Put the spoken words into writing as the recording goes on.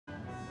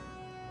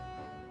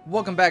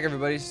Welcome back,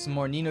 everybody, to some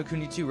more Ni No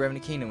Kuni II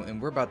Revenant Kingdom, and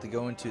we're about to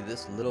go into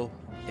this little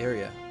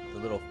area,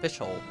 the little fish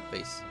hole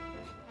base.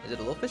 Is it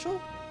a little fish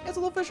hole? Yeah, it's a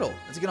little fish hole.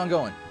 Let's get on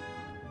going.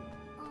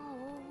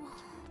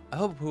 I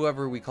hope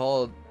whoever we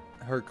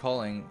heard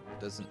calling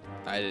doesn't.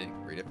 I didn't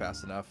read it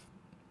fast enough.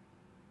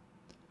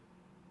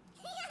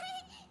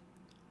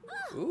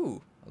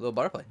 Ooh, a little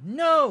butterfly.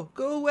 No,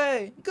 go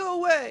away, go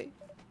away.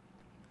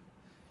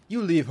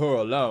 You leave her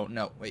alone.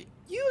 No, wait.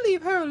 You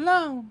leave her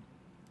alone.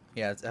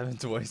 Yeah, it's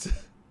Evan's voice.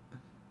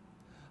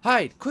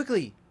 Hide,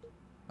 quickly!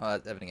 Oh,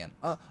 that's Evan again.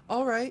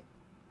 Alright.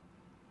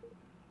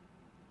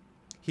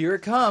 Here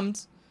it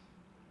comes.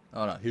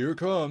 Oh no, here it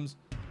comes.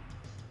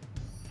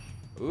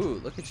 Ooh,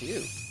 look at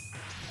you.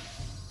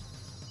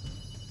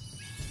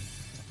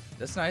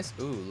 That's nice.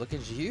 Ooh, look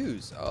at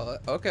yous. Oh,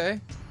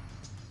 okay.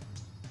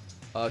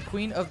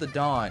 Queen of the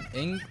Dawn.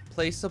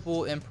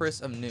 Implacable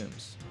Empress of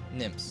Nymphs.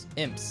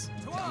 Imps.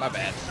 My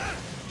bad.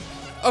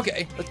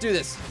 Okay, let's do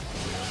this.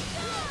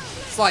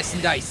 Slice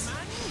and dice.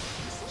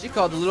 She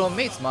called the little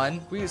mates,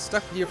 man. We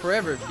stuck here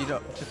forever if you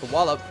don't took a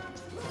wallop.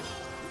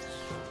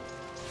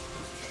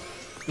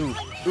 Ooh,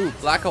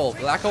 black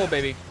hole,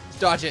 baby.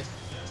 Dodge it.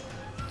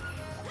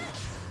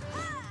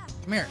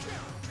 Come here.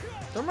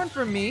 Don't run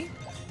from me.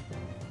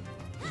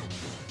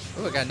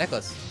 Ooh, I got a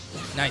necklace.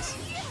 Nice.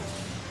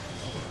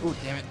 Ooh,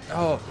 damn it.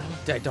 Oh,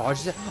 did I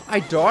dodge that?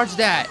 I dodged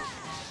that.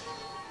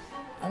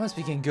 I must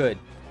be getting good.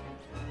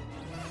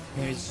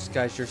 Maybe it's just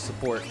guys your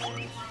support.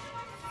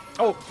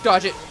 Oh,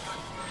 dodge it.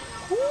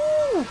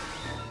 Woo!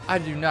 I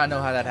do not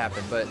know how that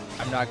happened, but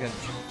I'm not going to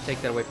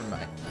take that away from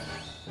mine.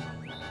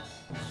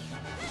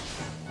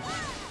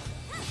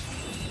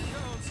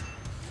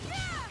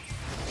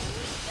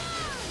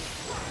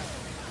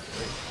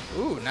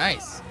 Ooh,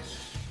 nice.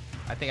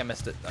 I think I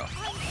missed it, though.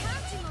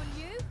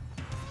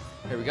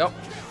 Here we go.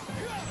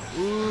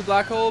 Ooh,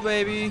 black hole,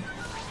 baby.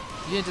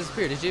 You didn't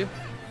disappear, did you?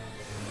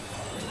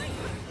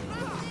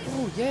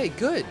 Ooh, yay,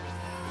 good.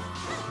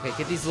 Okay,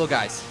 get these little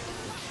guys.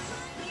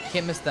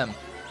 Can't miss them.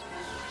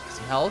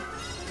 Some health.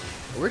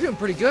 We're doing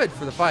pretty good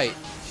for the fight.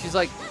 She's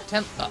like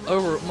 10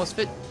 over almost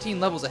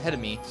 15 levels ahead of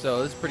me,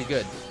 so this is pretty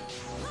good.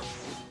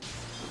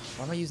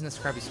 Why am I using this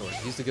crappy sword?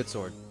 Use the good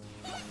sword.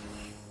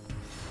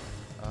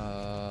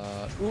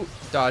 Ooh,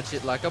 dodge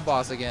it like a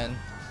boss again.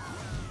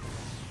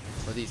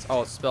 What are these?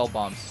 Oh, spell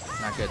bombs.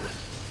 Not good.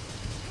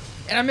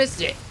 And I missed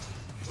it.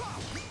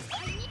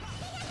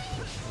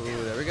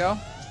 Ooh, there we go.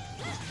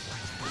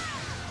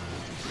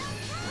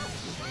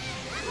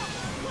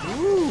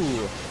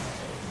 Ooh.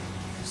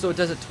 So it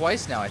does it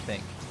twice now, I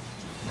think.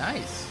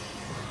 Nice.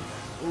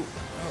 Ooh.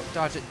 Oh,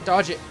 dodge it.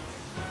 Dodge it.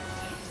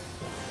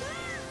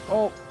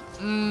 Oh.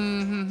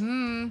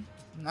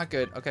 Not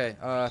good. Okay.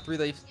 3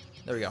 leaves.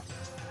 There we go.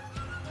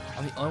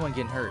 I'm the only one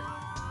getting hurt.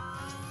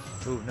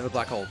 Ooh, another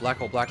black hole. Black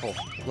hole. Black hole.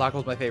 Black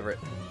hole's my favorite.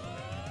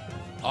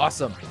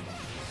 Awesome.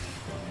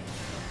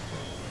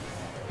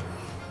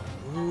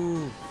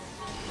 Ooh.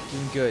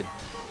 Doing good.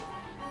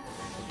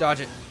 Dodge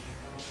it.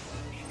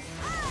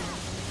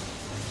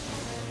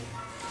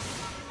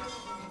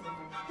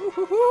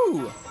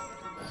 Woohoo!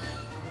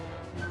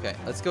 Okay,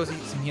 let's go see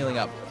some healing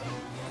up.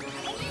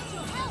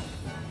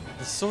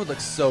 The sword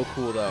looks so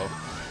cool, though.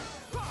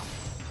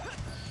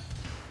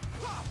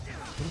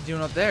 What are you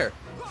doing up there?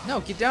 No,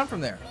 get down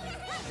from there.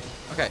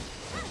 Okay.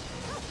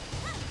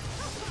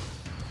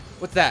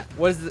 What's that?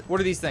 What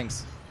are these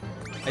things?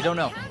 I don't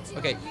know.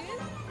 Okay.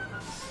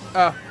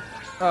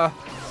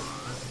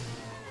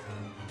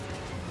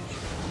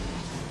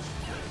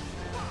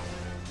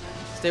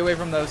 Stay away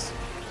from those.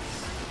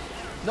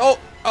 No.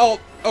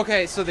 Oh,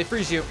 okay, so they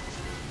freeze you.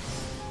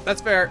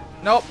 That's fair.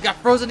 Nope, got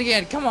frozen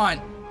again. Come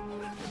on.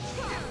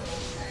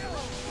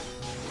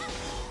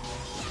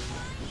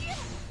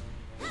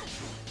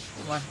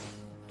 Come on.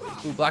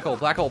 Ooh, black hole,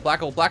 black hole, black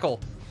hole, black hole.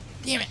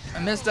 Damn it, I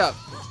messed up.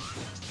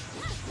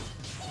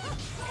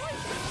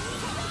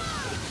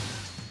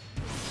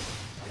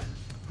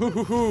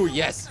 Hoo,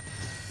 yes.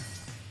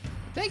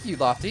 Thank you,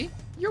 Lofty.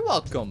 You're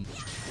welcome.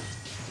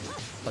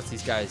 Let's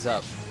these guys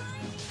up.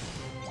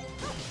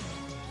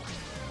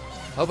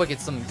 I hope I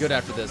get something good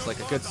after this, like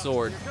a good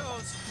sword.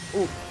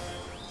 Ooh.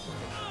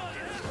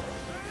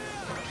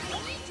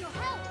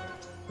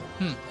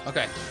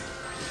 Okay.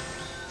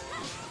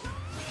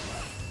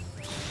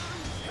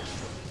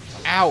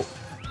 Ow.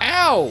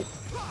 Ow!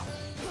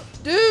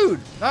 Dude,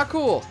 not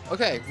cool.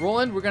 Okay,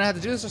 Roland, we're gonna have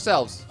to do this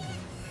ourselves.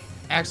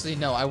 Actually,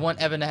 no, I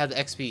want Evan to have the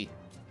XP.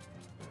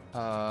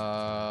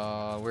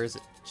 Where is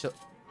it?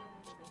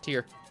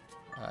 Tier.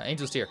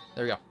 Angel's tier.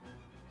 There we go.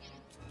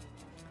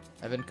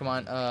 Evan, come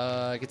on,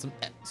 get some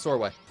sword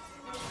away.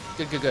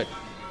 Good.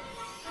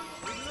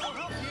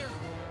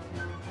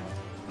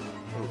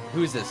 Ooh,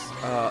 who's this?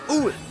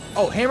 Ooh,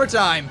 oh, hammer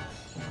time!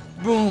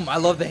 Boom! I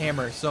love the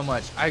hammer so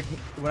much.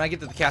 When I get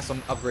to the castle,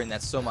 I'm upgrading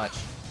that so much.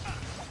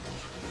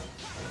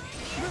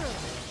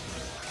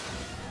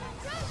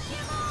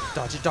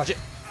 Dodge it!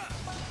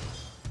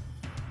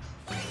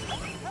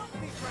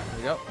 There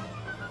we go.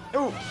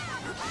 Ooh!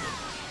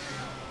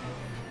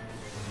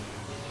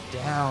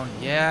 Down,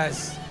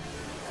 yes!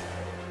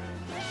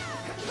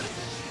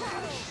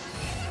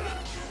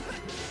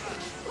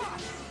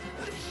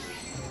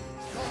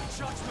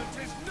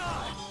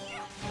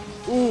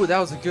 Ooh, that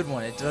was a good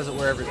one. It does it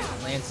wherever it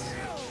lands.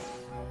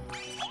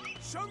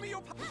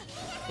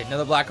 Okay,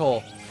 another black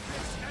hole.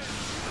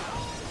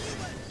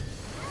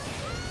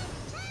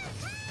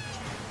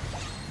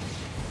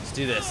 Let's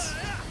do this.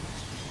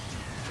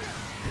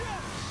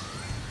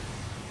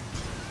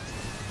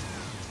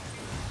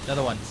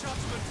 Another one.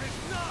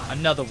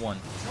 Another one.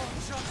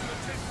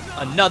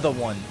 Another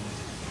one.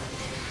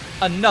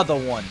 Another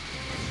one.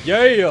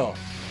 Yeah!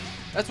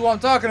 That's what I'm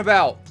talking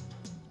about.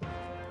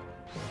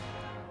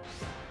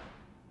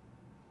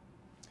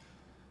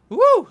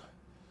 Woo!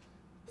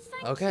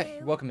 Okay,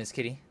 welcome, Miss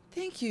Kitty.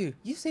 Thank you.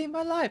 You saved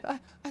my life.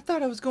 I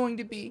thought I was going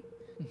to be.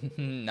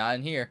 Not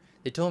in here.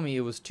 They told me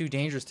it was too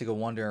dangerous to go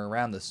wandering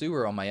around the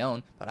sewer on my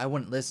own, but I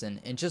wouldn't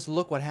listen, and just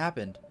look what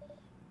happened.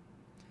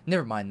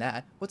 Never mind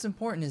that. What's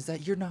important is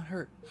that you're not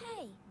hurt.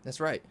 Hey.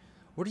 That's right.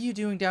 What are you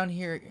doing down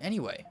here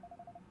anyway?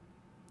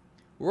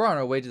 We're on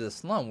our way to the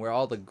slum where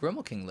all the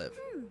Grimmel King live.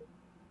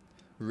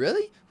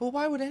 Really? Well,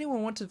 why would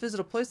anyone want to visit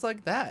a place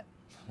like that?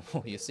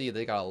 Well, you see,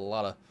 they got a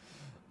lot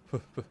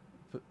of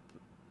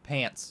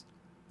pants.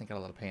 They got a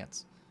lot of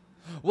pants.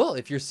 Well,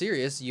 if you're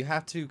serious, you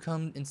have to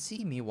come and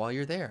see me while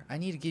you're there. I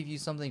need to give you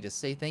something to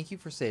say thank you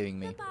for saving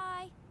me.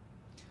 Goodbye.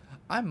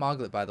 I'm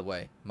Moglet, by the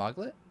way.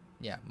 Moglet?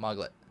 Yeah,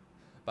 Moglet.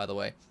 By the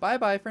way.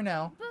 Bye-bye for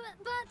now.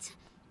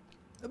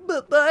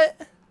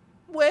 But...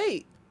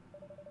 Wait.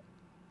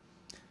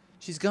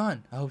 She's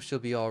gone. I hope she'll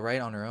be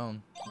alright on her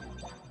own.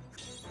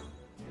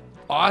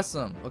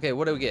 Awesome. Okay,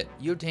 what do we get?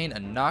 You obtain a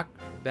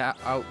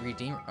knockout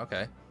redeemer.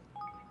 Okay.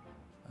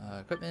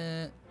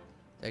 Equipment.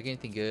 Did I get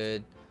anything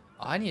good?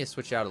 Oh, I need to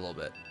switch out a little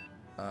bit.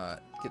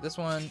 Get this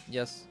one.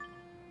 Yes.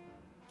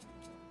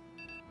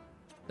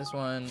 This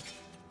one.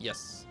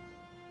 Yes.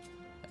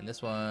 And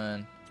this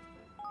one.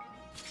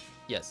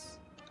 Yes.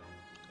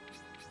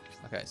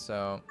 Okay,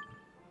 so.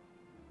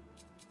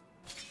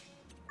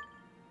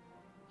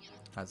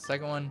 That's the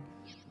second one.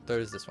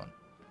 Third is this one.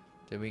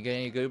 Did we get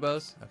any good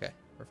bows? Okay,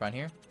 we're fine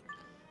here.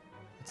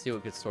 Let's see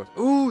what good swords.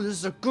 Ooh, this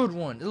is a good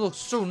one. It looks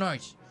so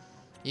nice.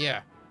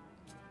 Yeah.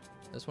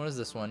 This one is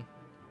this one.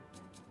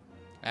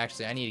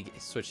 Actually, I need to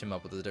switch him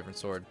up with a different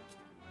sword.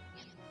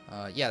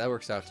 Yeah, that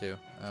works out too.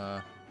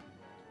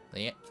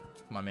 Yeah.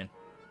 Come on, man.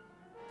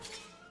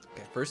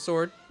 Okay, first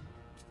sword.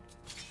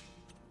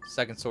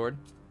 Second sword.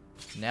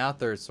 Now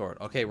third sword.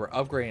 Okay, we're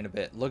upgrading a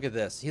bit. Look at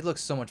this. He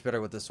looks so much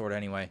better with this sword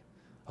anyway.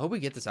 I hope we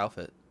get this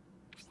outfit.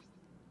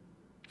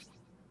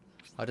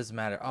 Oh, it doesn't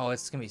matter. Oh,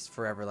 it's going to be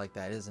forever like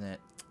that, isn't it?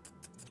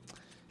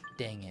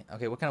 Dang it.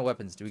 Okay, what kind of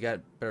weapons? Do we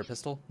got better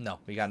pistol? No,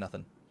 we got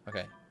nothing.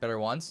 Okay, better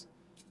wands?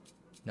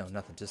 No,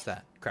 nothing. Just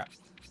that. Crap.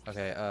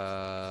 Okay,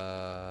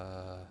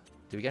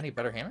 do we got any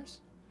better hammers?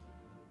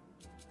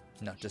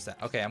 No, just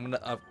that. Okay, I'm going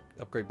to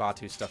upgrade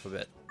Batu's stuff a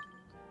bit.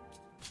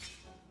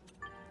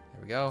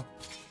 There we go.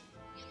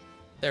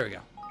 There we go.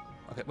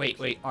 Okay,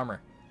 wait. Armor.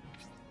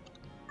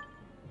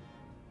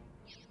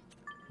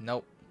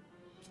 Nope.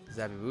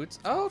 Zappy boots.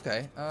 Oh,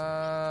 okay.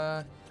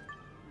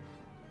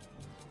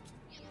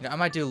 You know, I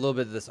might do a little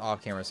bit of this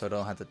off camera so I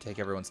don't have to take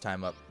everyone's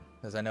time up,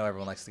 because I know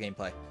everyone likes the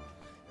gameplay.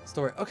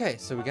 Story. Okay,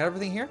 so we got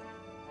everything here.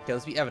 Okay,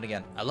 let's be Evan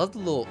again. I love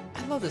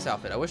this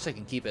outfit. I wish I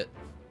can keep it.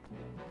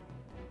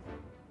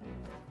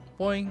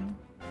 Boing.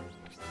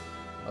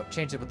 Oh,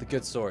 change it with the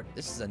good sword.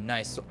 This is a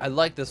nice. I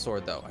like this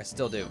sword though. I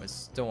still do. It's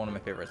still one of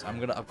my favorites. I'm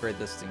gonna upgrade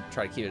this and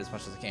try to keep it as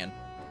much as I can.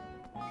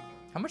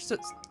 How much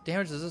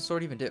damage does this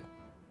sword even do?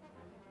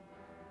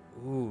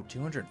 Ooh,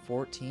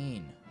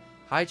 214.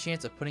 High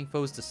chance of putting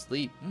foes to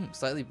sleep.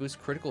 Slightly boosts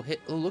critical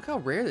hit. Oh, look how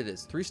rare it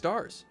is. 3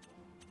 stars.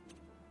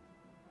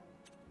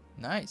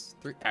 Nice.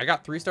 I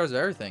got 3 stars of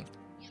everything.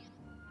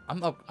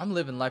 I'm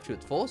living life to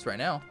its fullest right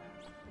now.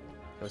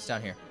 Oh, it's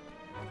down here.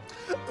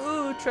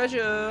 Ooh,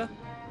 treasure.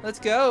 Let's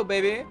go,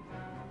 baby.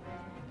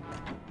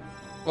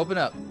 Open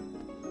up.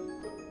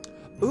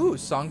 Ooh,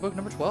 songbook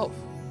number 12.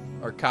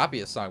 Or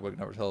copy of songbook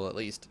number 12 at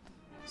least.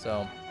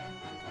 So,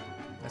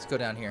 let's go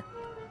down here.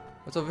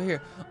 What's over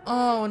here?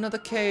 Oh, another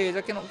cage.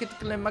 I cannot get to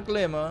claim my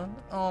glimmer.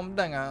 Oh,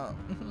 dang it.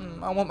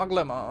 I want my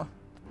glimmer.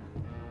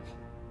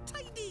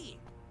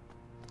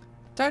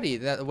 Tidy.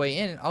 That way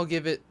in, I'll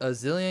give it a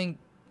zillion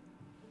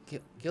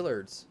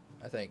gillards,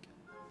 I think.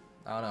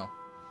 I don't know.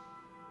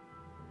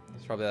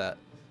 It's probably that.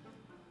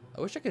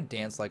 I wish I could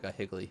dance like a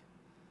Higgly.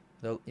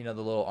 You know,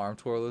 the little arm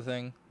twirler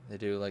thing? They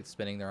do, like,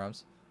 spinning their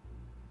arms.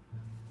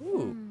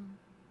 Ooh.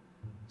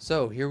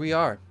 So, here we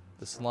are.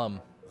 The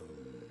slum.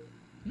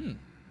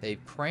 They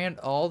crammed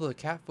all the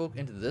catfolk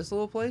into this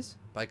little place?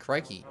 By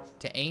crikey,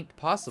 to ain't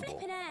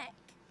possible.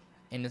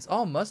 And it's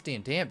all musty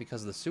and damp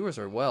because the sewers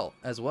are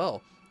as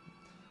well.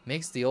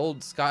 Makes the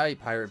old sky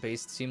pirate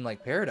base seem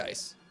like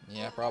paradise.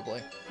 Yeah,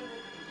 probably.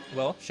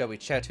 Well, shall we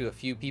chat to a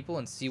few people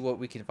and see what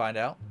we can find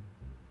out?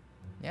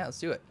 Yeah, let's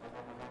do it.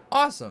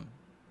 Awesome.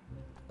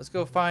 Let's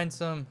go find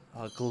some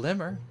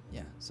glimmer.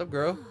 Yeah, sup,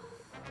 girl?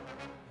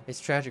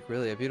 It's tragic,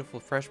 really. A beautiful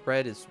fresh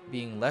bread is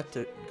being left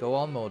to go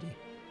all moldy.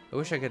 I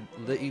wish I could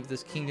leave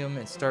this kingdom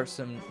and start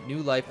some new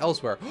life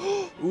elsewhere.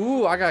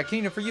 Ooh, I got a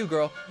kingdom for you,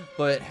 girl.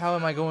 But how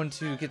am I going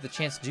to get the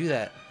chance to do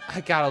that? I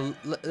gotta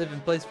live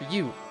in place for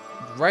you.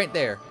 right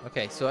there.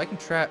 Okay, so I can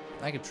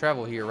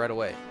travel here right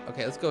away.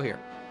 Okay, let's go here.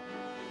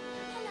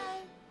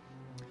 Hello.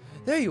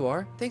 There you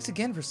are. Thanks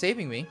again for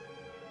saving me.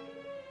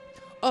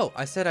 Oh,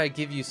 I said I'd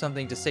give you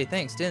something to say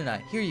thanks, didn't I?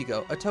 Here you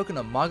go, a token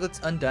of Moglet's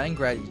undying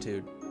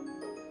gratitude.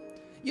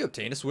 You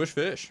obtained a swish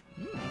fish.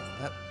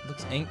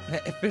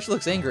 That fish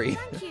looks angry.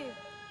 Thank you.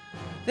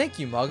 Thank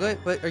you, Moglet,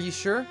 but are you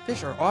sure?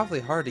 Fish are awfully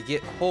hard to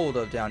get hold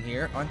of down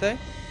here, aren't they?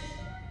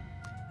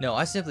 No,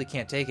 I simply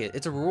can't take it.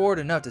 It's a reward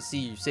enough to see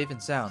you safe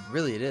and sound.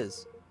 Really, it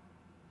is.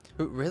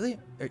 Really?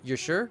 You're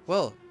sure?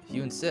 Well, if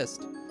you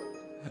insist.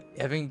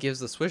 Evan gives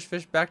the swish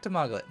fish back to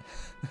Moglet.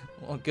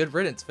 Well, good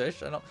riddance,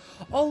 fish.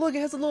 Oh, look, it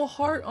has a little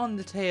heart on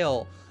the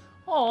tail.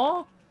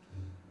 Aw.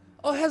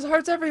 Oh, it has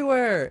hearts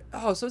everywhere.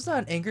 Oh, so it's not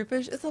an angry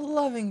fish. It's a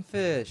loving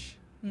fish.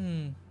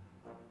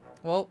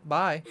 Well,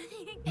 bye.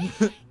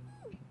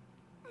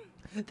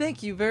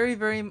 Thank you very,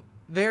 very,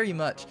 very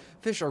much.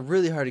 Fish are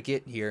really hard to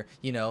get here,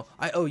 you know.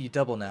 I owe you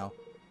double now.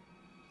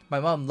 My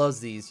mom loves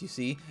these, you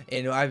see,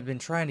 and I've been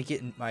trying to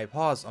get my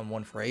paws on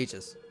one for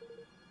ages.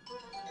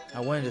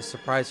 I wanted to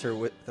surprise her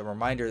with the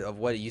reminder of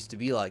what it used to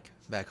be like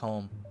back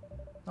home.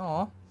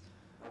 Aw.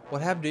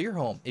 What happened to your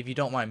home, if you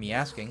don't mind me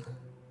asking?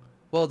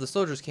 Well, the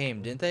soldiers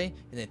came, didn't they?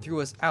 And they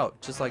threw us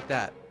out, just like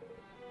that.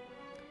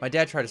 My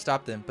dad tried to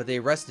stop them, but they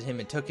arrested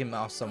him and took him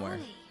off somewhere.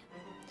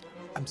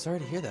 I'm sorry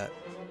to hear that.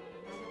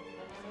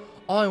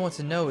 All I want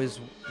to know is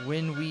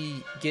when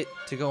we get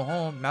to go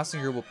home,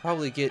 Mousinger will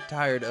probably get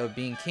tired of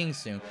being king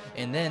soon,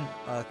 and then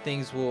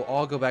things will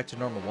all go back to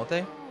normal, won't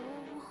they?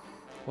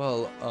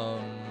 Well,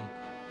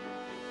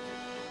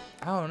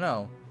 I don't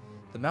know.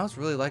 The mouse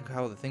really like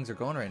how the things are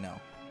going right now.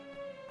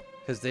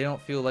 Because they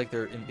don't feel like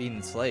they're being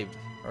enslaved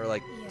or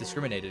like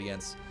discriminated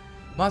against.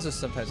 Monsters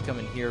sometimes come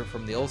in here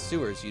from the old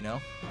sewers, you know.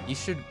 You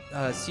should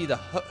see the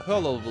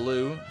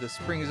hullabaloo that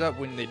springs up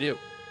when they do.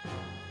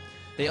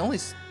 They're only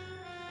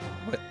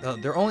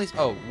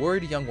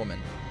worried young woman.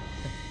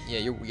 Yeah,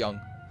 you're young.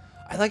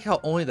 I like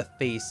how only the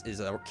face is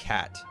a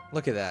cat.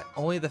 Look at that.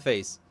 Only the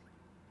face.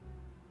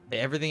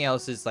 Everything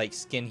else is like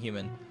skin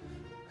human.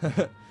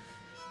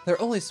 They're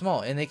only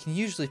small, and we can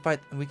usually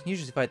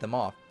fight them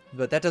off.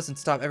 But that doesn't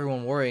stop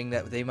everyone worrying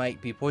that they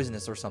might be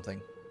poisonous or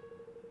something.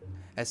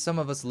 As some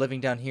of us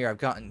living down here have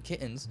gotten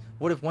kittens,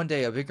 what if one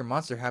day a bigger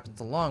monster happens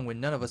along when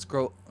one of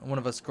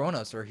us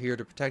grown-ups are here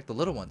to protect the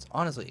little ones?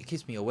 Honestly, it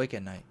keeps me awake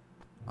at night.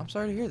 I'm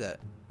sorry to hear that.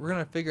 We're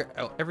gonna figure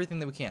out everything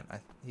that we can.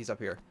 He's up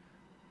here.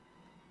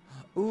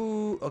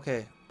 Ooh,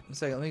 okay. One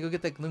second, let me go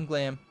get that Gloom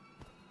Glam.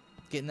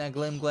 Getting that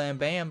Gloom Glam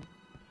Bam.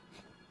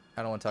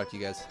 I don't want to talk to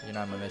you guys. You're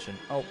not on my mission.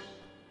 Oh.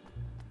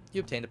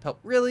 You obtained a pebble.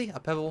 Really? A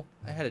pebble?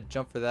 I had to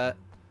jump for that.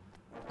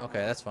 Okay,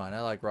 that's fine.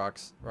 I like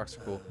rocks. Rocks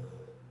are cool.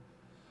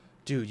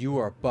 Dude, you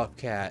are a buff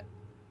cat.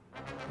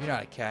 You're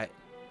not a cat.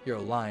 You're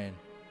a lion.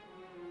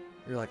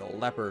 You're like a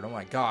leopard. Oh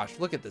my gosh.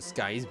 Look at this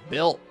guy. He's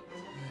built.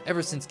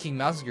 Ever since King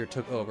Mousinger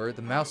took over,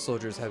 the mouse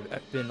soldiers have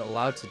been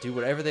allowed to do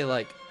whatever they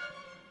like.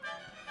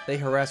 They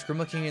harass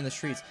Grimlock King in the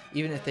streets,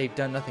 even if they've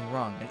done nothing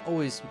wrong, and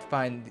always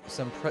find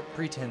some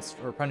pretense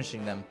for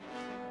punishing them.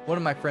 One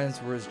of my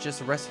friends was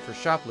just arrested for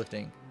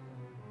shoplifting.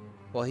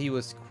 While he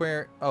was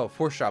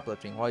for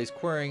shoplifting. While he's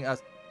querying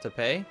us to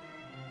pay?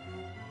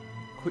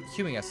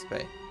 Queuing us to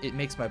pay. It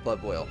makes my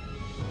blood boil.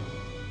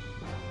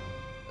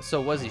 So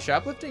was he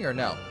shoplifting or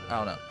no? I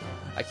don't know.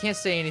 I can't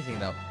say anything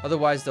though.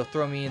 Otherwise they'll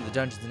throw me in the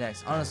dungeons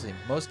next. Honestly,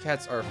 most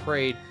cats are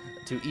afraid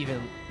to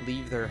even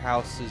leave their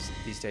houses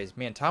these days.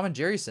 Man, Tom and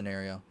Jerry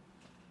scenario.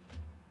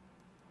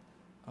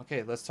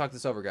 Okay, let's talk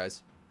this over,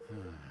 guys.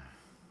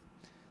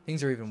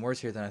 Things are even worse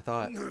here than I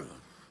thought.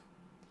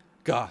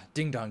 Gah,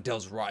 Ding Dong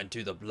delves rotten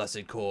to the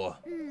blessed core.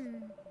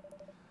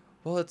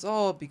 Well, it's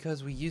all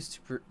because we used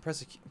to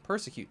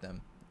persecute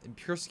them. And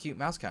persecute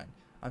Mousekind.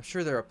 I'm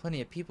sure there are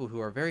plenty of people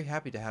who are very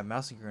happy to have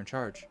Mousinger in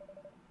charge.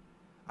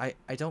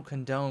 I don't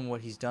condone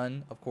what he's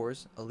done, of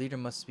course. A leader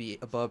must be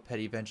above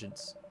petty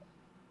vengeance.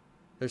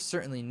 There's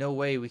certainly no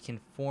way we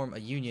can form a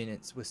union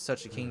with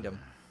such a kingdom.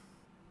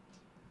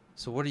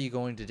 So what are you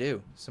going to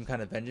do? Some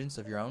kind of vengeance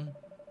of your own?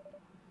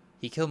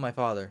 He killed my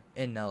father,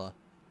 and Nella.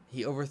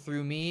 He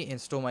overthrew me and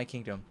stole my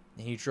kingdom.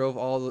 And he drove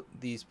all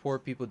these poor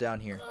people down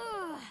here.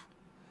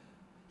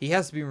 He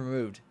has to be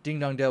removed. Ding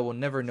Dong Dell will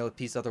never know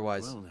peace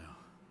otherwise. Well now.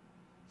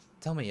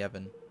 Tell me,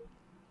 Evan.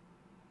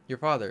 Your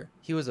father,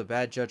 he was a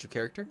bad judge of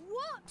character?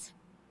 What?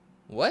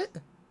 What?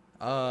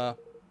 What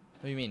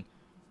do you mean?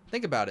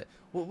 Think about it.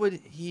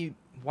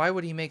 Why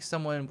would he make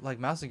someone like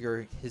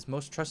Mousinger his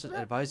most trusted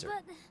advisor?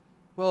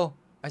 Well,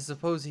 I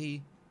suppose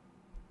he...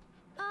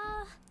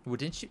 Well,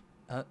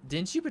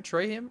 didn't you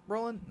betray him,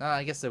 Roland? Nah,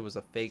 I guess it was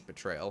a fake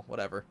betrayal.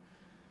 Whatever.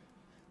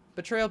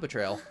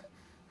 Betrayal.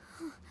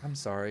 I'm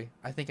sorry.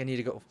 I think I need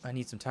to go. I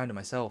need some time to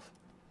myself.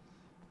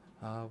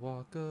 I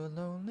walk a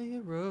lonely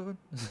road.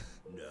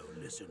 No,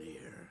 listen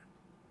here.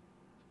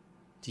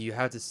 Do you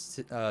have to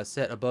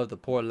set above the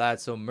poor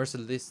lad so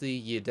mercilessly,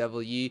 ye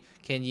devil ye?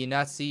 Can ye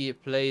not see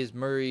it plays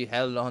Murray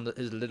hell on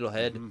his little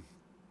head?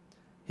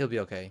 He'll be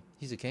okay.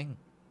 He's a king,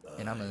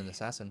 and I'm an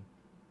assassin.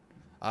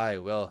 Aye,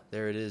 well,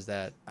 there it is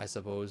that, I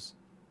suppose.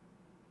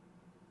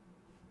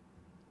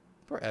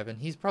 Poor Evan.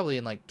 He's probably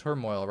in like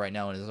turmoil right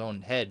now in his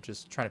own head,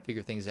 just trying to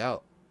figure things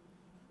out.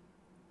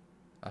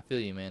 I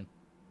feel you, man.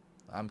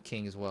 I'm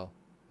king as well.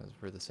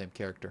 We're the same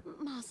character.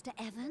 Master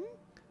Evan?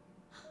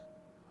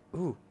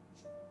 Ooh.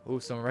 Ooh,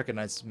 someone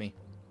recognizes me.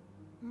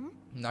 Hmm?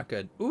 Not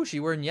good. Ooh,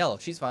 she's wearing yellow.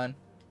 She's fine.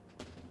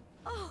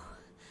 Oh.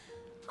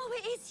 Oh,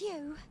 it is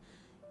you.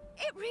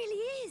 It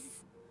really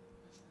is.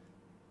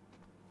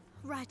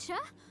 Ratcha?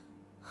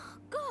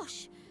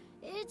 Gosh,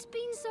 it's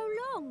been so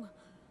long.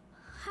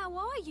 How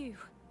are you?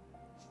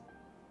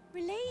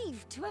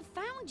 Relieved to have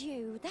found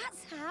you.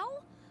 That's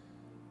how.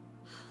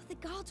 The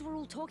guards were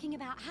all talking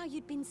about how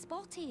you'd been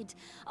spotted.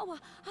 Oh,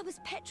 I was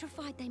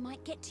petrified they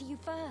might get to you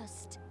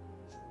first.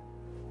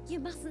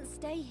 You mustn't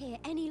stay here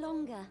any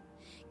longer.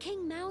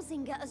 King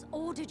Mausinger has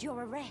ordered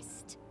your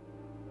arrest.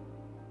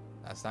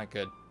 That's not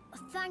good.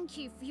 Thank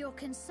you for your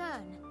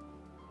concern.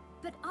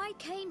 But I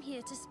came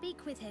here to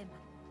speak with him,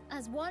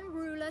 as one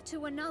ruler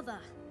to another.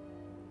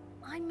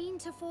 I mean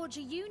to forge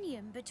a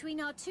union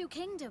between our two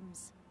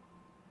kingdoms.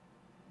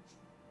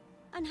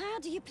 And how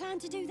do you plan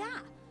to do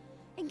that?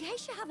 In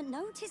case you haven't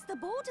noticed, the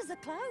borders are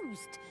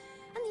closed,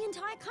 and the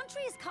entire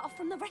country is cut off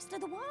from the rest of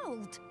the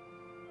world.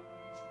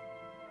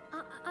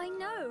 I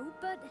know,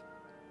 but...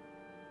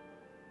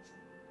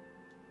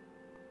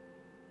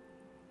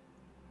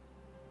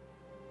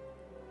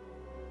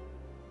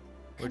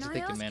 What you Can I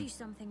thinking, ask man? you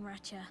something,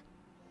 Ratcha?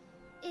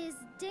 Is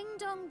Ding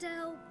Dong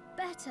Dell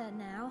better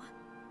now?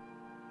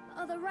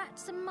 Are the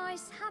rats and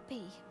mice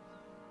happy?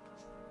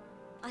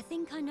 I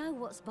think I know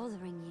what's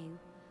bothering you,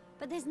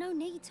 but there's no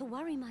need to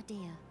worry, my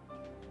dear.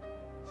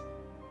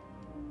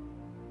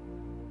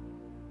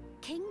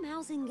 King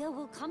Mausinger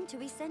will come to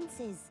his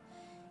senses.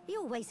 He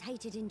always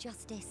hated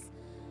injustice.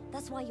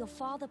 That's why your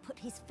father put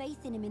his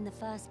faith in him in the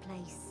first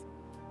place.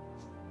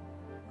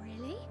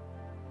 Really?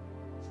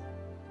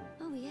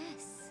 Oh,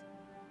 yes.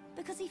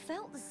 Because he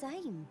felt the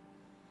same.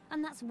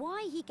 And that's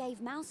why he gave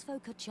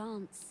Mousefolk a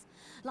chance,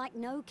 like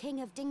no king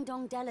of Ding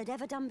Dong Dell had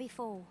ever done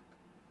before.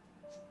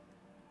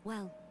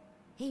 Well,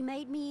 he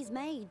made me his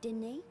maid,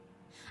 didn't he?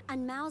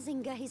 And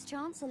Mausinger his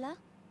chancellor.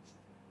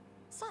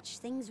 Such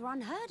things were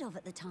unheard of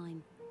at the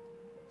time.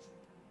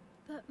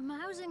 But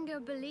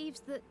Mausinger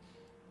believes that...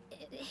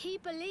 He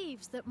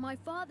believes that my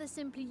father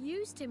simply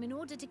used him in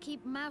order to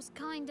keep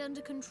Mousekind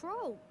under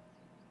control.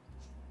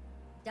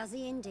 Does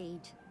he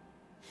indeed?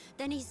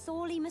 Then he's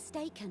sorely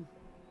mistaken.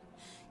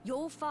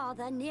 Your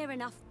father, near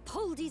enough,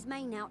 pulled his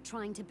mane out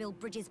trying to build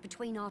bridges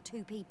between our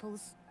two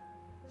peoples.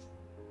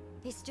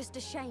 It's just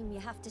a shame you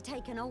have to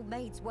take an old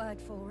maid's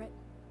word for it.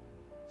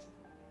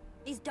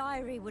 His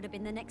diary would have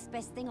been the next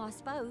best thing, I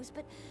suppose,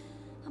 but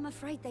I'm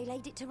afraid they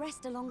laid it to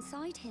rest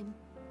alongside him.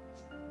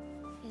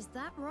 Is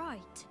that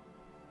right?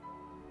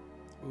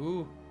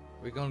 Ooh,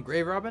 we going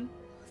grave robbing?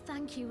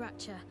 Thank you,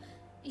 Ratcha.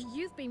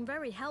 You've been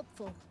very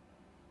helpful.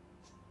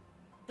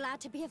 Glad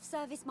to be of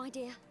service, my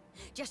dear.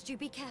 Just you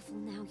be careful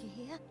now, you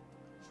hear?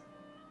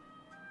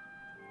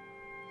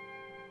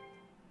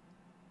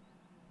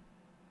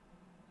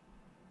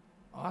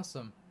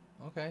 Awesome.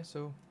 Okay,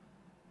 so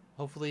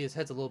hopefully his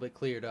head's a little bit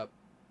cleared up.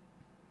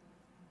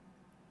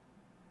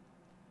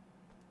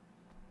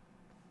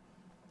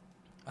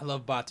 I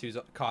love Batu's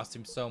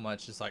costume so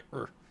much. Just like,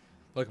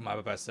 look at my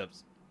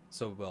biceps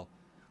so well.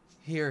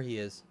 Here he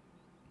is.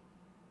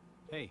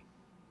 Hey.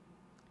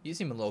 You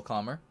seem a little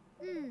calmer.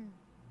 Hmm.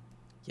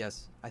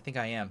 Yes, I think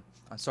I am.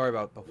 I'm sorry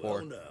about before.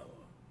 Well, now.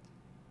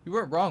 You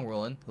weren't wrong,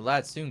 Roland. The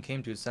lad soon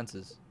came to his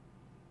senses.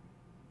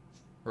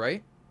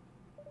 Right?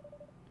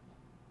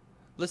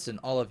 Listen,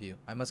 all of you.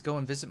 I must go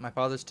and visit my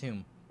father's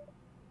tomb.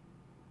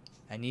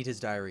 I need his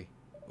diary.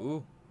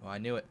 Ooh, well, I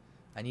knew it.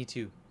 I need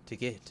to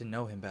get to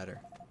know him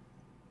better.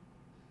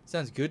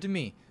 Sounds good to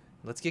me.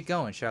 Let's get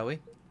going, shall we?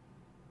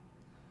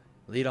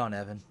 Lead on,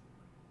 Evan.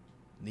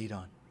 Lead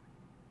on.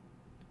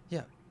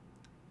 Yeah.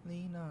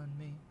 Lean on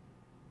me.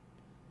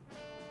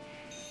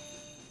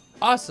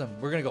 Awesome.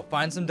 We're going to go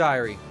find some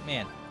diary.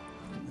 Man.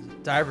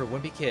 Diary of a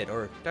wimpy kid.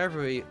 Or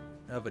diary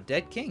of a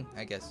dead king,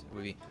 I guess it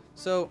would be.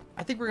 So,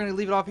 I think we're going to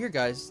leave it off here,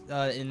 guys.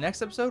 In the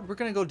next episode, we're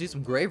going to go do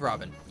some grave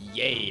robbing.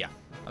 Yeah.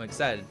 I'm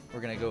excited.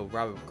 We're going to go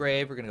rob a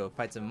grave. We're going to go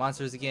fight some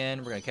monsters again.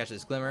 We're going to catch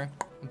this glimmer.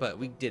 But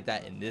we did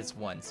that in this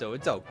one, so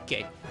it's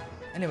okay.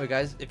 Anyway,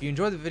 guys, if you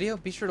enjoyed the video,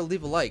 be sure to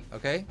leave a like,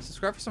 okay?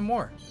 Subscribe for some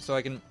more so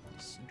I can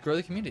grow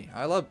the community.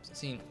 I love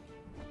seeing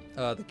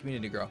the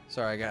community grow.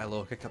 Sorry, I got a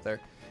little hiccup there.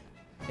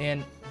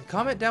 And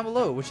comment down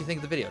below what you think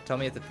of the video. Tell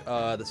me if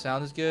the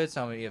sound is good.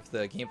 Tell me if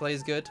the gameplay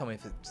is good. Tell me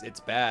if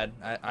it's bad.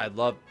 I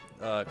love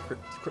a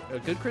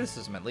good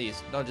criticism at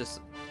least. Don't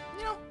just,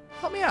 you know,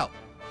 help me out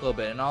a little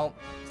bit, and I'll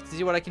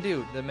see what I can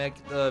do to make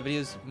the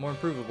videos more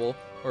improvable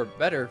or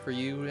better for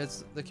you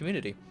as the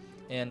community.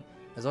 And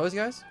as always,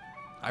 guys,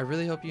 I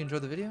really hope you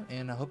enjoyed the video,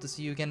 and I hope to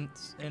see you again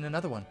in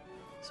another one.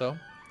 So,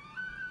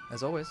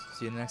 as always,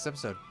 see you in the next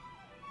episode.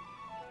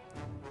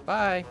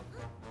 Bye!